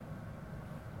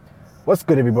What's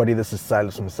good, everybody? This is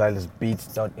Silas from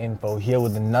SilasBeats.info here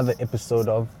with another episode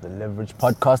of the Leverage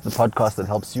Podcast, the podcast that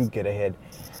helps you get ahead.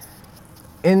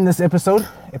 In this episode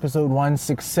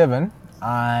 167,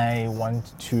 I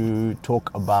want to talk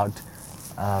about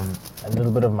a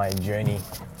little bit of my journey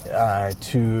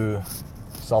to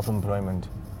self-employment.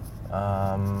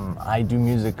 I do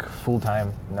music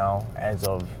full-time now as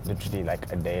of literally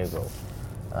like a day ago.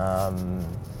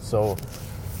 So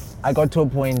I got to a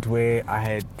point where I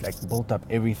had like built up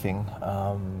everything,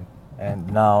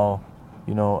 and now,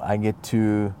 I get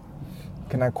to,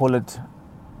 can I call it,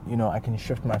 I can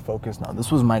shift my focus now.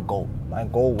 This was my goal. My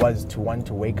goal was to want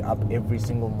to wake up every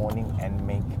single morning and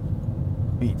make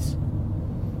beats.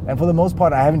 And for the most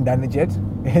part, I haven't done it yet.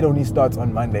 It only starts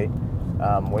on Monday,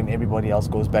 when everybody else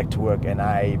goes back to work, and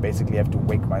I basically have to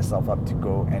wake myself up to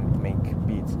go and make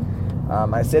beats.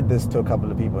 I said this to a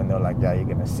couple of people, and they're like, "Yeah, you're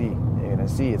gonna see.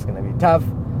 It's gonna be tough,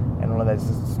 and all of that."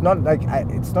 It's not like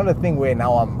it's not a thing where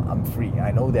now I'm free.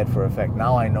 I know that for a fact.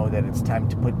 Now I know that it's time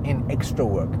to put in extra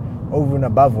work over and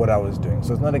above what I was doing.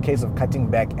 So it's not a case of cutting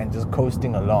back and just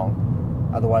coasting along.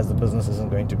 Otherwise, the business isn't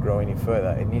going to grow any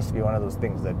further. It needs to be one of those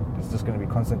things that is just going to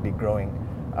be constantly growing,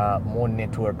 more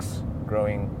networks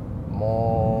growing,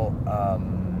 more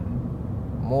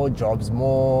jobs,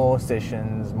 more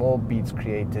sessions, more beats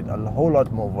created, a whole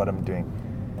lot more of what I'm doing.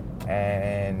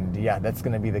 And yeah, that's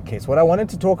going to be the case. What I wanted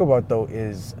to talk about though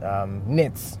is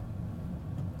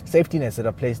safety nets that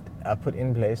are put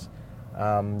in place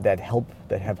that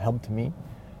have helped me,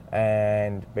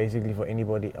 and basically for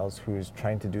anybody else who is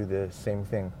trying to do the same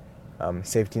thing.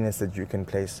 Safety nets that you can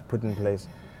put in place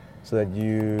so that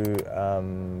you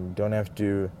don't have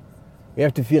to. You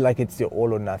have to feel like it's your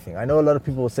all or nothing. I know a lot of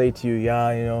people will say to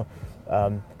you,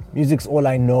 music's all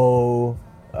I know.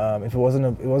 If it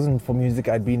wasn't for music,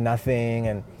 I'd be nothing.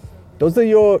 And those are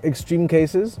your extreme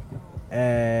cases.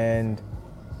 And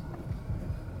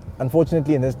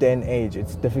unfortunately, in this day and age,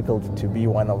 it's difficult to be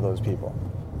one of those people.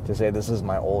 To say this is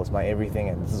my all, it's my everything,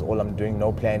 and this is all I'm doing.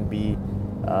 No plan B.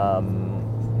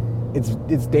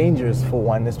 It's dangerous for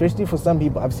one, especially for some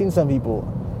people. I've seen some people.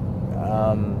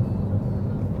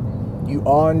 You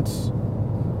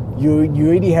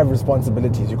already have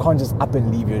responsibilities. You can't just up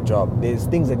and leave your job. There's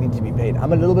things that need to be paid.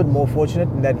 I'm a little bit more fortunate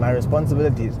in that my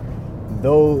responsibilities,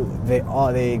 though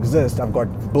they exist, I've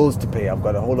got bills to pay. I've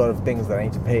got a whole lot of things that I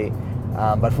need to pay.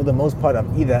 But for the most part,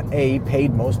 I've either A,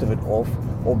 paid most of it off,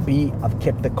 or B, I've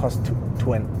kept the cost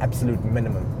to an absolute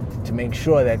minimum to make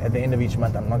sure that at the end of each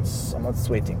month I'm not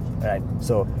sweating. Right?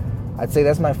 So I'd say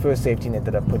that's my first safety net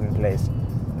that I've put in place.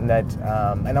 And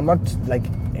I'm not like,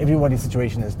 everybody's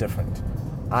situation is different.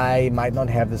 I might not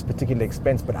have this particular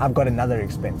expense, but I've got another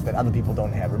expense that other people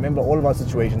don't have. Remember, all of our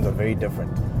situations are very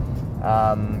different.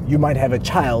 You might have a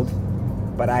child,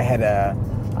 but I had a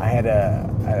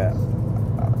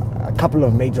couple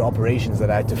of major operations that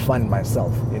I had to fund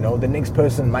myself. The next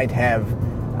person might have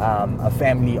a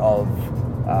family of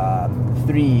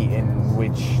 3 in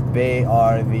which they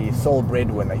are the sole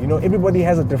breadwinner. Everybody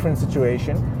has a different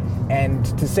situation. And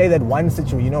to say that one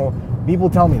situation, people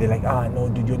tell me, they're like, no,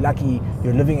 dude, you're lucky.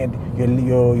 You're living you're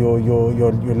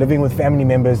living with family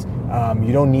members.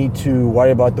 You don't need to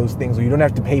worry about those things, or you don't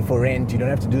have to pay for rent. You don't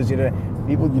have to do this.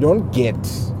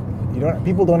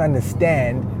 People don't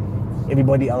understand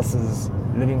everybody else's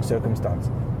living circumstance.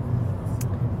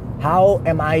 How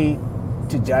am I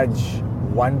to judge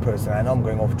one person? I know I'm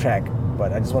going off track,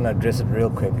 but I just want to address it real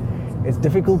quick. It's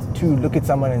difficult to look at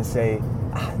someone and say,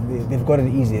 they've got it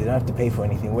easy, they don't have to pay for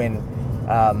anything, when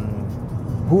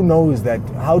who knows that?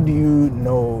 How do you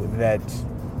know that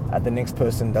the next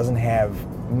person doesn't have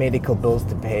medical bills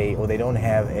to pay, or they don't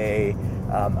have a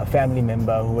family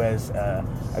member who has a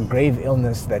grave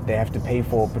illness that they have to pay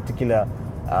for particular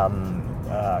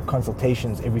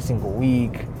consultations every single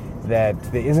week, that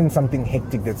there isn't something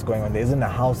hectic that's going on, there isn't a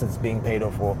house that's being paid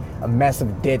off, or a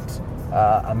massive debt,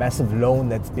 a massive loan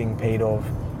that's being paid off,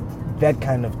 that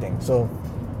kind of thing. So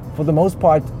for the most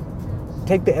part,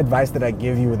 take the advice that I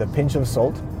give you with a pinch of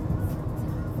salt,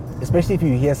 especially if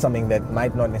you hear something that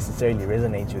might not necessarily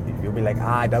resonate with you. You'll be like,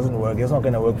 it doesn't work, it's not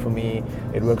going to work for me,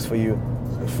 it works for you.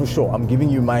 For sure, I'm giving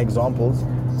you my examples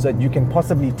so that you can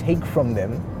possibly take from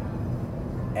them,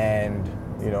 and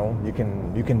you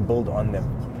can build on them.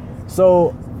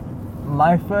 So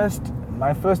my first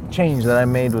change that I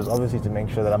made was obviously to make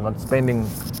sure that I'm not spending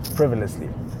frivolously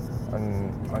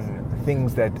on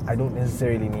things that I don't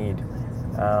necessarily need.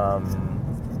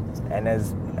 And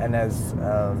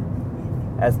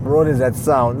as broad as that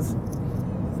sounds,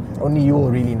 only you will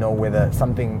really know whether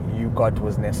something you got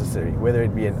was necessary, whether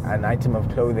it be an item of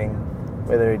clothing,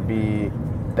 whether it be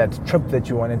that trip that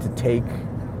you wanted to take,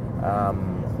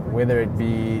 whether it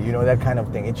be, that kind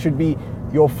of thing. It should be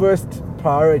your first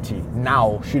priority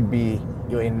now should be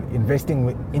you're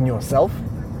investing in yourself,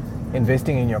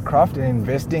 investing in your craft, and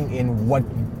investing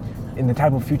in the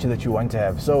type of future that you want to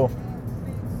have. So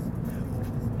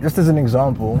just as an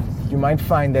example, you might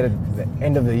find that at the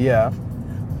end of the year,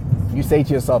 you say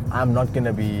to yourself, I'm not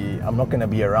gonna be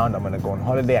around, I'm gonna go on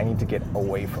holiday, I need to get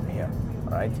away from here,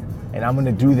 right? And I'm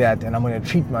gonna do that, and I'm gonna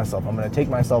treat myself, I'm gonna take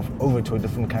myself over to a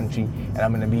different country, and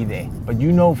I'm gonna be there. But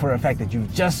you know for a fact that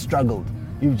you've just struggled,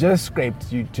 you've just scraped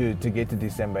to get to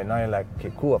December, and now you're like,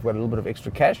 okay, cool, I've got a little bit of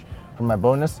extra cash from my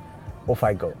bonus, off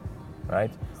I go,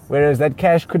 right? Whereas that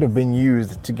cash could have been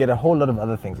used to get a whole lot of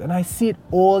other things, and I see it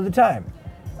all the time.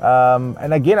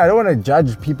 And again, I don't want to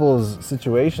judge people's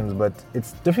situations, but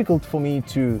it's difficult for me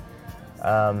to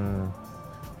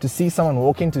see someone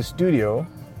walk into studio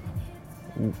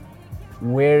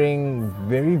wearing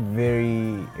very,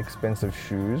 very expensive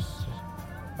shoes,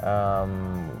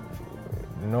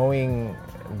 knowing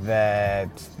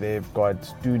that they've got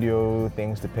studio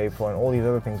things to pay for and all these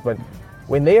other things. But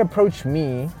when they approach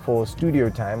me for studio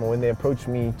time, or when they approach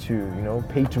me to,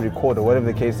 pay to record, or whatever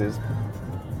the case is,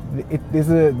 there's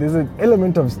an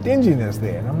element of stinginess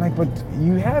there, and I'm like, but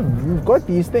you've got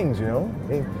these things,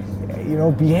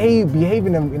 behave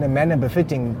in a manner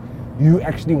befitting you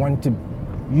actually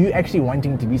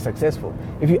wanting to be successful.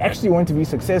 If you actually want to be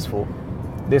successful,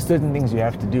 there's certain things you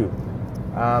have to do.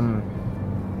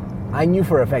 I knew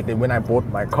for a fact that when I bought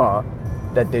my car,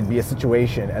 that there'd be a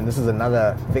situation, and this is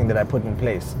another thing that I put in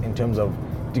place in terms of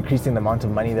decreasing the amount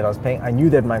of money that I was paying. I knew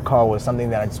that my car was something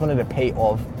that I just wanted to pay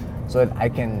off, so that I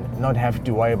can not have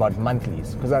to worry about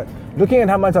monthlies. Because looking at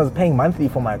how much I was paying monthly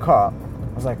for my car,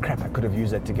 I was like, crap, I could have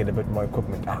used that to get a bit more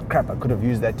equipment. Crap, I could have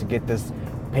used that to get this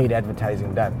paid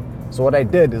advertising done. So what I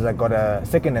did is I got a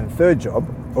second and third job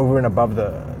over and above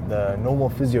the normal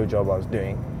physio job I was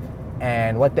doing.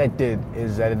 And what that did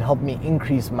is that it helped me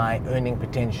increase my earning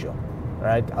potential,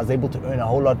 right? I was able to earn a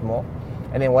whole lot more.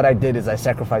 And then what I did is I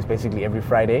sacrificed basically every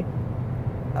Friday.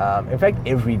 In fact,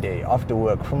 every day after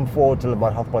work, from 4 till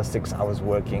about 6:30, I was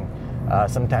working.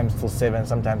 Sometimes till 7,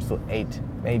 sometimes till 8,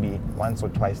 maybe once or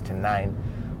twice to 9,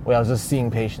 where I was just seeing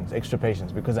patients, extra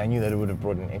patients, because I knew that it would have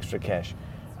brought in extra cash.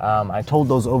 I told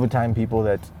those overtime people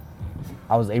that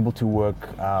I was able to work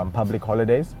public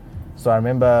holidays. So I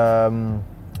remember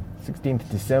 16th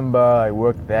December, I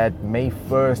worked that. May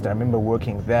 1st, I remember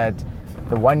working that.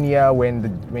 The one year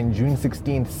when June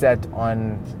 16th sat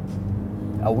on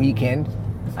a weekend,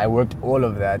 I worked all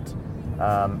of that.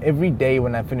 Every day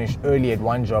when I finished early at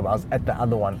one job, I was at the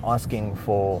other one asking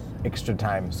for extra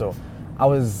time. So I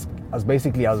was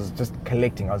just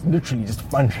collecting. I was literally just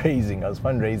fundraising. I was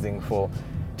fundraising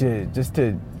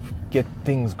to get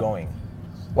things going.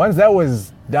 Once that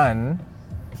was done,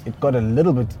 it got a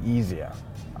little bit easier.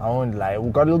 I won't lie.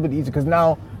 It got a little bit easier because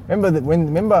now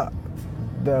remember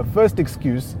the first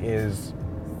excuse is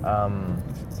I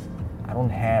don't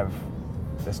have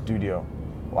the studio,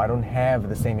 or I don't have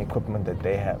the same equipment that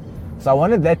they have. So I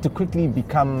wanted that to quickly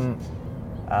become,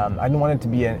 I didn't want it to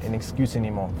be an excuse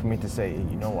anymore for me to say,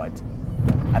 you know what,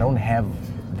 I don't have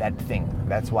that thing.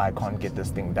 That's why I can't get this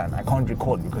thing done. I can't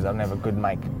record because I don't have a good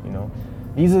mic,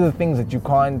 These are the things that you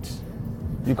can't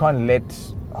let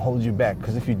hold you back,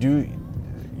 because if you do,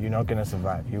 you're not going to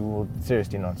survive. You will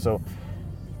seriously not. So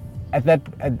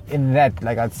in that,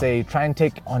 like I'd say, try and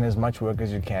take on as much work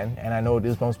as you can. And I know it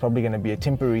is most probably going to be a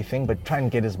temporary thing, but try and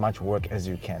get as much work as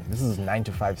you can. This is 9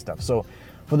 to 5 stuff. So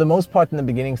for the most part in the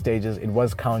beginning stages, it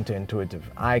was counterintuitive.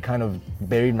 I kind of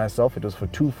buried myself. It was for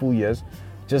 2 full years,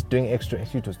 just doing extra.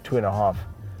 Actually, it was 2.5.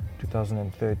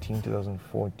 2013,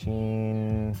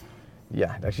 2014.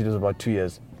 Yeah, actually it was about 2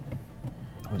 years.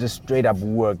 Just straight up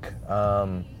work.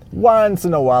 Once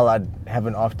in a while I'd have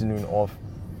an afternoon off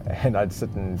and I'd sit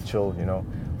and chill,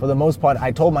 For the most part,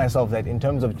 I told myself that in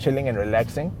terms of chilling and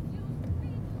relaxing,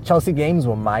 Chelsea games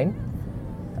were mine.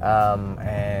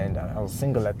 And I was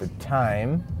single at the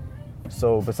time.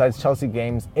 So besides Chelsea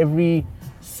games, every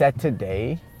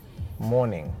Saturday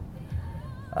morning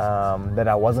that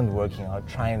I wasn't working, I'd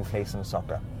try and play some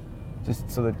soccer.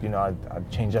 Just so that, I'd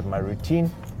change up my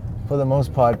routine. For the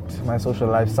most part, my social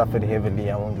life suffered heavily,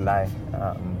 I won't lie.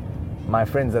 My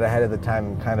friends that I had at the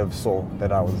time kind of saw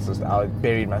that I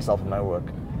buried myself in my work.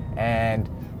 And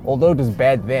although it was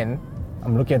bad then,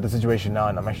 I'm looking at the situation now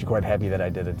and I'm actually quite happy that I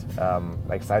did it.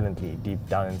 Like silently, deep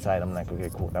down inside, I'm like, okay,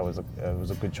 cool, that was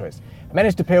a good choice. I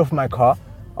managed to pay off my car.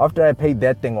 After I paid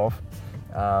that thing off,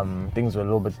 things were a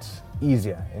little bit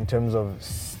easier in terms of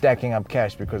stacking up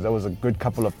cash, because there was a good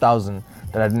couple of thousand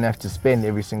that I didn't have to spend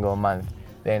every single month.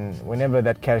 Then whenever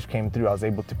that cash came through, I was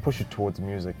able to push it towards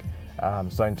music.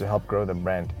 starting to help grow the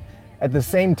brand. At the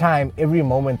same time, every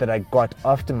moment that I got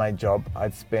after my job,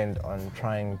 I'd spend on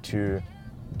trying to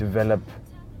develop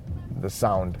the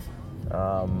sound,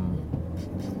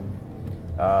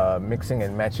 mixing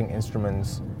and matching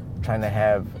instruments, trying to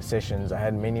have sessions. I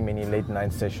had many late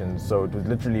night sessions, so it would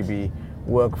literally be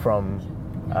work from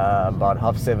about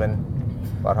 7:30,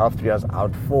 about 3:30 I was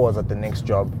out, 4 I was at the next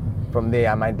job. From there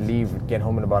I might leave, get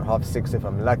home at about 6:30 if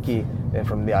I'm lucky. Then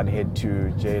from there I'd head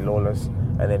to J Lawless,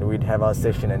 and then we'd have our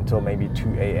session until maybe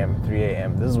 2 a.m, 3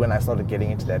 a.m. This is when I started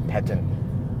getting into that pattern.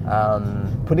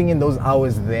 Putting in those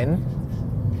hours then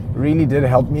really did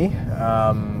help me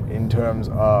in terms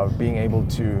of being able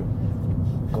to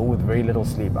go with very little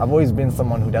sleep. I've always been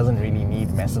someone who doesn't really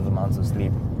need massive amounts of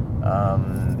sleep.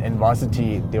 In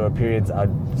varsity, there were periods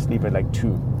I'd sleep at like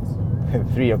 2,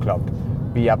 3 o'clock,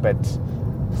 be up at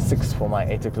 6 for my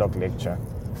 8 o'clock lecture.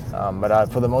 But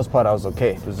for the most part, I was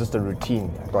okay. It was just a routine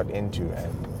I got into.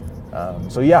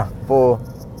 And so yeah,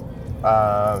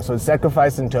 so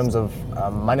sacrifice in terms of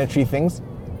monetary things,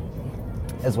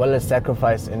 as well as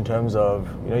sacrifice in terms of,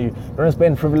 you don't want to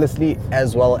spend frivolously,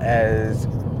 as well as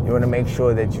you want to make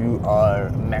sure that you are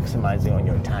maximizing on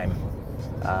your time.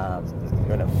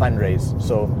 You want to fundraise.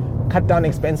 So cut down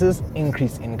expenses,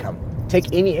 increase income.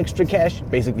 Take any extra cash,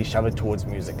 basically shove it towards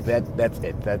music. That's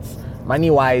it. That's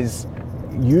money-wise.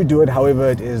 You do it however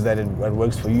it is that it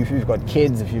works for you. If you've got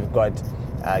kids, if you've got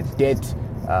debt,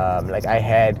 like I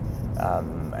had,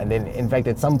 and then in fact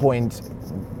at some point,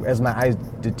 as my eyes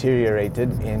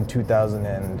deteriorated in 2000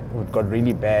 and it got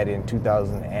really bad in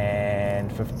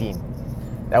 2015.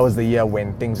 That was the year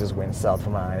when things just went south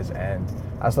for my eyes, and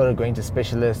I started going to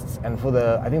specialists. And for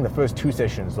I think the first 2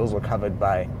 sessions, those were covered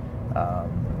by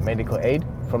medical aid.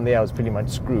 From there, I was pretty much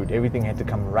screwed. Everything had to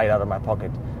come right out of my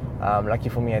pocket. Lucky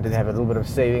for me, I did have a little bit of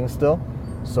savings still,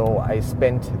 so I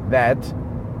spent that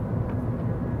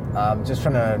just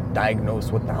trying to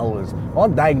diagnose what the hell was.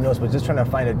 Not diagnose, but just trying to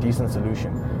find a decent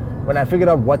solution. When I figured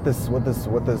out what the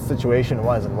situation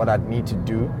was and what I'd need to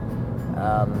do,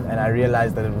 and I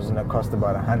realized that it was going to cost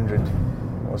about 100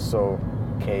 or so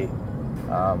K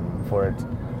for it.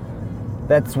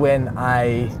 That's when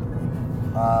I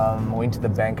went to the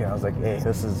bank and I was like, hey,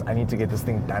 I need to get this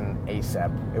thing done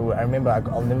ASAP. I remember,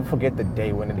 I'll never forget the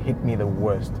day when it hit me the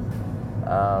worst.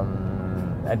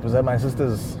 It was at my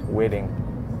sister's wedding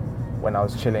when I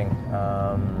was chilling.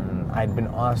 I'd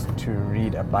been asked to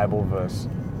read a Bible verse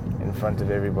in front of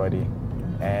everybody,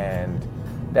 and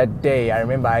that day I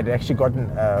remember I'd actually gotten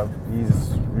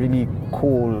these really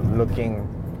cool looking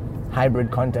hybrid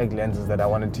contact lenses that I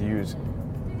wanted to use.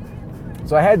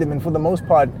 So I had them, and for the most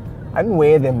part I didn't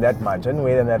wear them that much, I didn't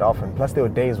wear them that often. Plus there were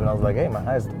days when I was like, hey, my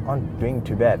eyes aren't doing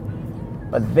too bad.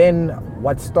 But then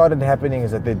what started happening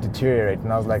is that they deteriorate,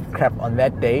 and I was like, crap, on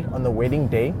that day, on the wedding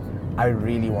day, I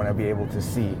really want to be able to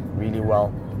see really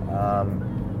well.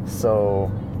 So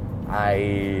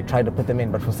I tried to put them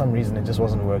in, but for some reason it just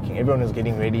wasn't working. Everyone was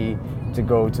getting ready to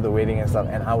go to the wedding and stuff,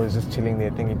 and I was just chilling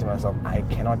there thinking to myself, I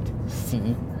cannot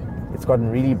see. It's gotten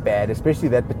really bad, especially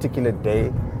that particular day.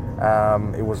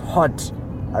 It was hot.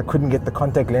 I couldn't get the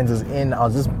contact lenses in. I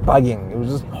was just bugging. It was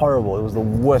just horrible. It was the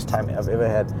worst time I've ever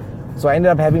had. So I ended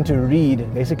up having to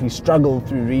read, basically struggle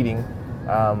through reading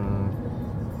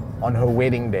on her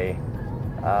wedding day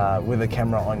with a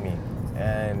camera on me.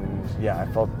 And yeah, I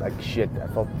felt like shit. I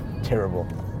felt terrible.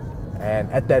 And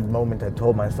at that moment, I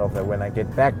told myself that when I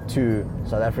get back to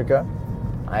South Africa,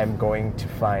 I'm going to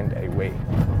find a way.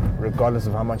 Regardless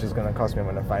of how much it's going to cost me, I'm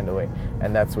going to find a way.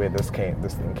 And that's where this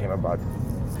thing came about.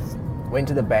 Went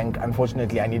to the bank.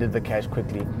 Unfortunately, I needed the cash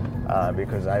quickly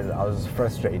because I was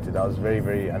frustrated. I was very,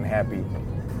 very unhappy.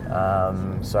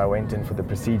 So I went in for the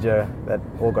procedure. That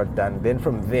all got done. Then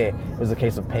from there, it was a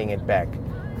case of paying it back.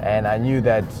 And I knew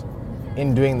that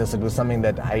in doing this, it was something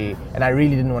that I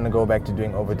really didn't want to go back to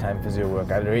doing overtime physio work.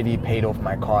 I'd already paid off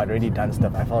my car. I'd already done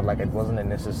stuff. I felt like it wasn't a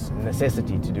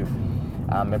necessity to do.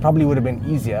 It probably would have been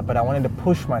easier, but I wanted to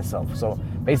push myself. So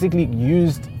basically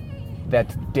used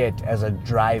that debt as a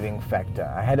driving factor.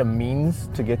 I had a means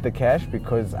to get the cash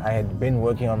because I had been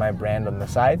working on my brand on the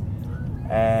side,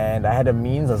 and I had a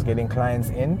means. I was getting clients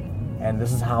in, and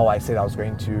this is how I said I was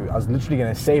literally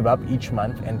going to save up each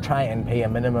month and try and pay a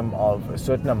minimum of a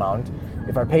certain amount.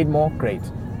 If I paid more, great,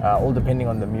 all depending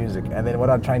on the music. And then what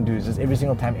I'd try and do is just every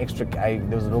single time there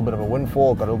was a little bit of a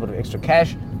windfall, got a little bit of extra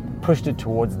cash, pushed it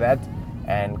towards that,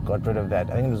 and got rid of that.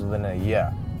 I think it was within a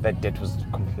year that debt was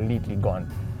completely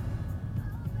gone.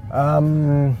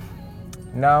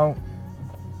 Now,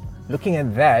 looking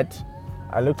at that,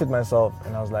 I looked at myself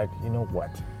and I was like, you know what?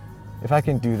 If I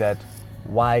can do that,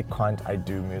 why can't I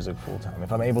do music full time?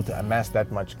 If I'm able to amass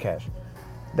that much cash.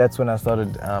 that's when I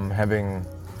started having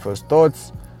first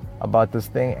thoughts about this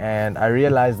thing, and I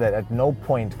realized that at no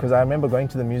point, because I remember going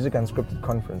to the Music Unscripted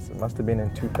conference, it must have been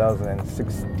in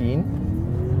 2016,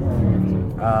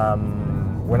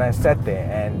 when I sat there,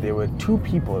 and there were two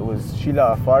people. It was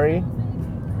Sheila Afari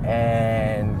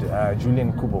and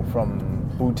Julian Kubo from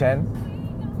Bhutan.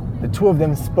 The two of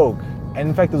them spoke, and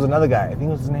in fact there was another guy, I think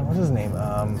it was his name, what's his name?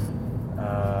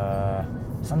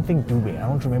 Something Dubé, I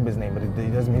don't remember his name, but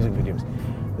he does music videos.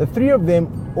 The three of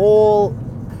them all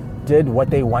did what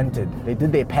they wanted. They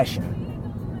did their passion.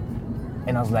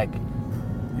 And I was like,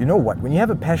 you know what? When you have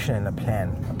a passion and a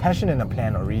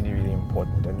plan are really, really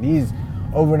important. And these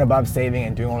over and above saving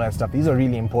and doing all that stuff, these are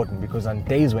really important, because on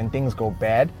days when things go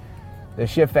bad, the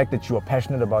sheer fact that you are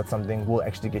passionate about something will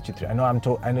actually get you through. I know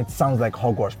and it sounds like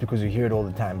hogwash because you hear it all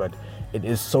the time, but it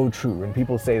is so true. When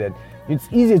people say that it's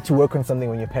easier to work on something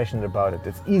when you're passionate about it.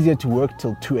 It's easier to work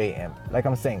till 2 a.m. Like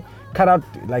I'm saying, cut out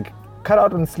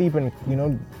on sleep and,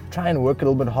 try and work a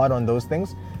little bit hard on those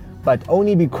things, but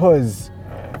only because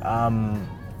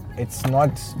it's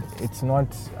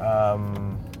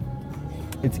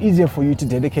easier for you to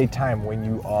dedicate time when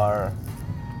you are,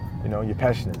 you're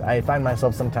passionate. I find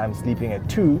myself sometimes sleeping at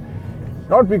 2,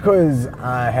 not because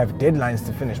I have deadlines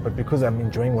to finish, but because I'm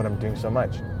enjoying what I'm doing so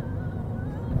much.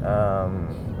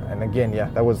 And again,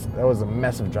 that was a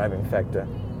massive driving factor.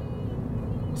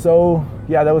 So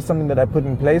that was something that I put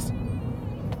in place.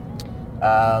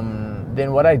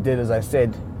 Then what I did is I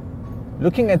said,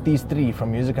 looking at these three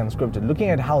from Music Unscripted, looking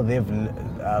at how they've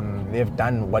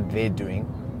done what they're doing,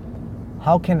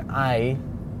 how can I,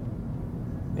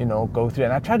 go through?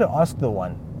 And I tried to ask the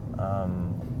one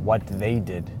what they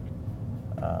did.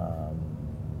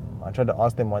 I tried to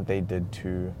ask them what they did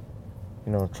to,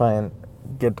 try and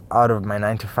get out of my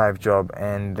 9-to-5 job,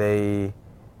 and they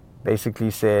basically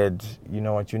said, you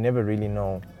know what, you never really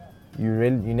know. You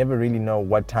never really know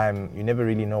what time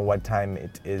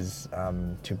it is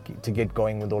to get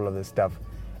going with all of this stuff,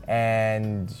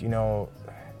 and you never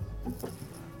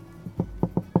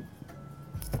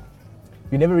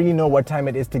really know what time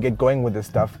it is to get going with this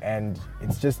stuff, and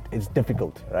it's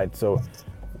difficult, right? So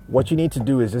what you need to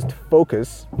do is just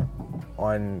focus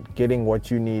on getting what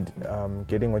you need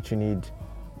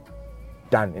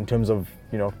done in terms of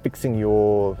fixing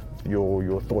your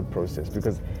thought process,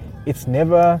 because it's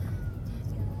never,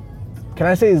 can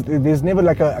I say, there's never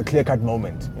like a clear-cut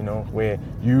moment, where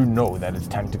that it's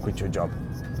time to quit your job.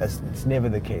 It's never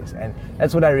the case, and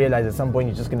that's what I realized. At some point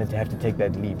you're just going to have to take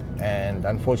that leap, and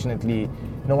unfortunately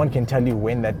no one can tell you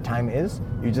when that time is.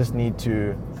 You just need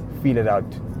to feel it out,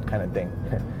 kind of thing.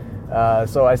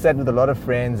 So I sat with a lot of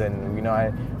friends, and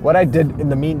what I did in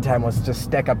the meantime was just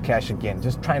stack up cash again,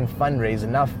 just try and fundraise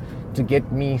enough to get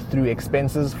me through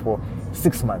expenses for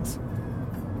 6 months.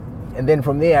 And then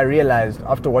from there I realized,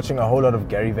 after watching a whole lot of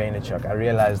Gary Vaynerchuk, I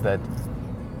realized that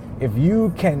if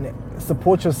you can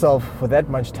support yourself for that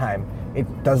much time, it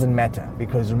doesn't matter,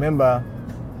 because remember,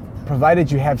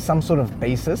 provided you have some sort of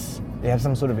basis, you have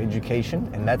some sort of education,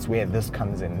 and that's where this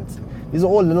comes in. These are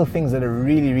all little things that are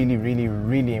really, really, really,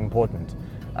 really important.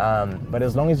 But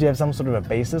as long as you have some sort of a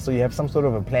basis, or you have some sort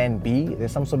of a plan B,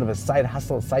 there's some sort of a side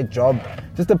hustle, side job,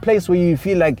 just a place where you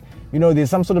feel like, there's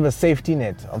some sort of a safety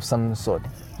net of some sort.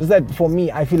 Just that for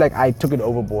me, I feel like I took it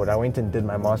overboard. I went and did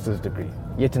my master's degree.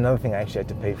 Yet another thing I actually had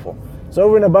to pay for. So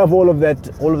over and above all of that,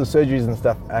 all of the surgeries and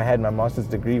stuff, I had my master's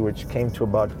degree, which came to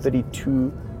about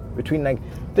between like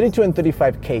 32 and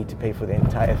 35K to pay for the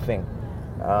entire thing.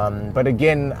 But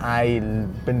again,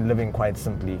 I've been living quite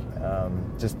simply,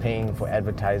 just paying for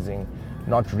advertising,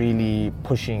 not really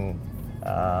pushing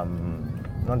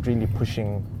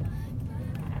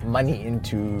money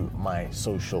into my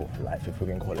social life, if we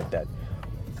can call it that.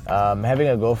 Having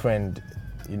a girlfriend,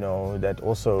 that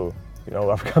also,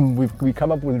 we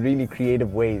come up with really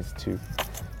creative ways to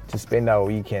spend our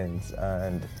weekends,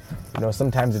 and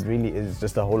sometimes it really is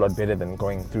just a whole lot better than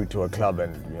going through to a club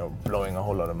and blowing a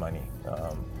whole lot of money.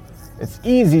 It's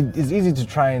easy to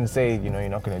try and say you're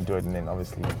not going to do it, and then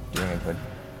obviously doing it, but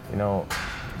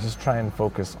just try and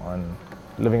focus on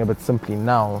living a bit simply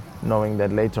now, knowing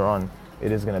that later on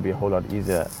it is going to be a whole lot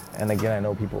easier. And again, I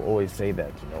know people always say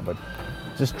that, but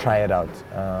just try it out.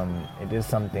 It is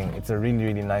something, it's a really,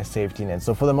 really nice safety net.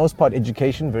 So for the most part,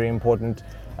 education, very important.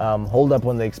 Hold up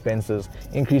on the expenses,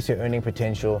 increase your earning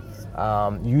potential,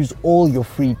 use all your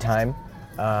free time,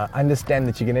 understand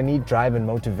that you're going to need drive and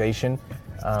motivation.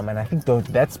 And I think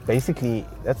that's basically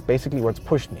what's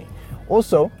pushed me.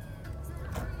 Also,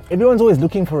 everyone's always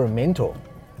looking for a mentor,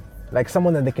 like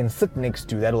someone that they can sit next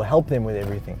to that will help them with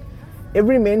everything.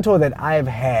 Every mentor that I've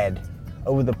had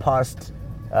over the past,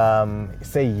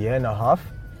 say, year and a half,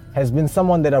 has been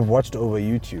someone that I've watched over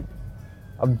YouTube.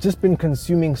 I've just been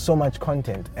consuming so much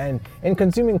content, and in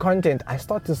consuming content, I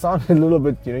start to sound a little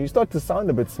bit, you start to sound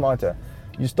a bit smarter.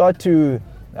 You start to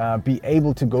be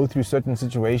able to go through certain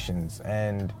situations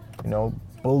and,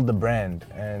 build the brand.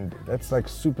 And that's like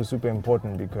super, super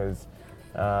important because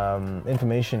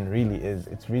information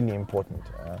it's really important.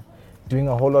 Doing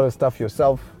a whole lot of stuff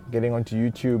yourself, getting onto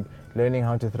YouTube, learning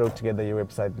how to throw together your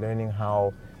website, learning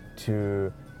how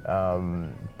to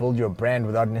build your brand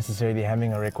without necessarily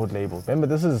having a record label. Remember,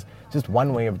 this is just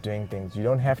one way of doing things. You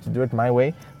don't have to do it my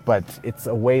way, but it's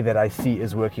a way that I see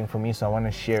is working for me, so I want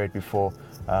to share it before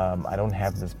I don't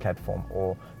have this platform,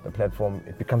 or the platform,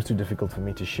 it becomes too difficult for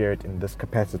me to share it in this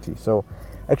capacity. So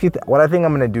actually what I think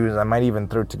I'm going to do is I might even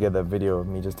throw together a video of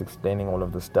me just explaining all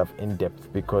of this stuff in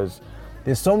depth, because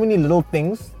there's so many little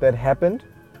things that happened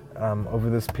over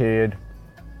this period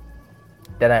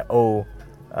that I owe,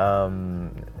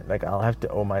 I'll have to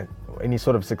owe any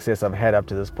sort of success I've had up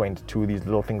to this point to these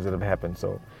little things that have happened.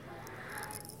 So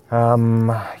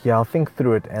I'll think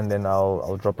through it, and then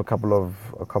I'll drop a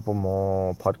couple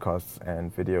more podcasts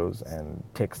and videos and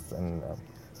texts and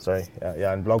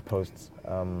and blog posts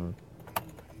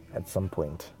at some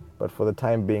point. But for the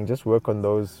time being, just work on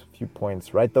those few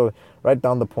points. Write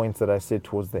down the points that I said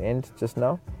towards the end just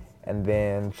now, and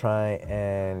then try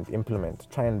and implement.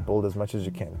 Try and build as much as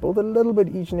you can. Build a little bit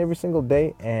each and every single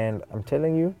day, and I'm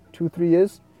telling you, 2-3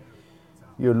 years,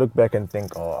 you'll look back and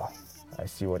think, oh, I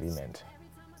see what he meant.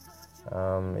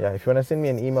 If you want to send me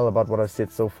an email about what I've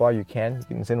said so far, you can.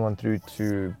 You can send one through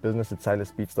to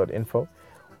business@silasbeats.info,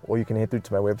 or you can head through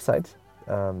to my website.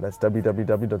 That's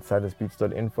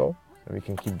www.silasbeats.info, and we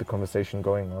can keep the conversation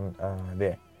going on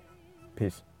there.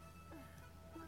 Peace.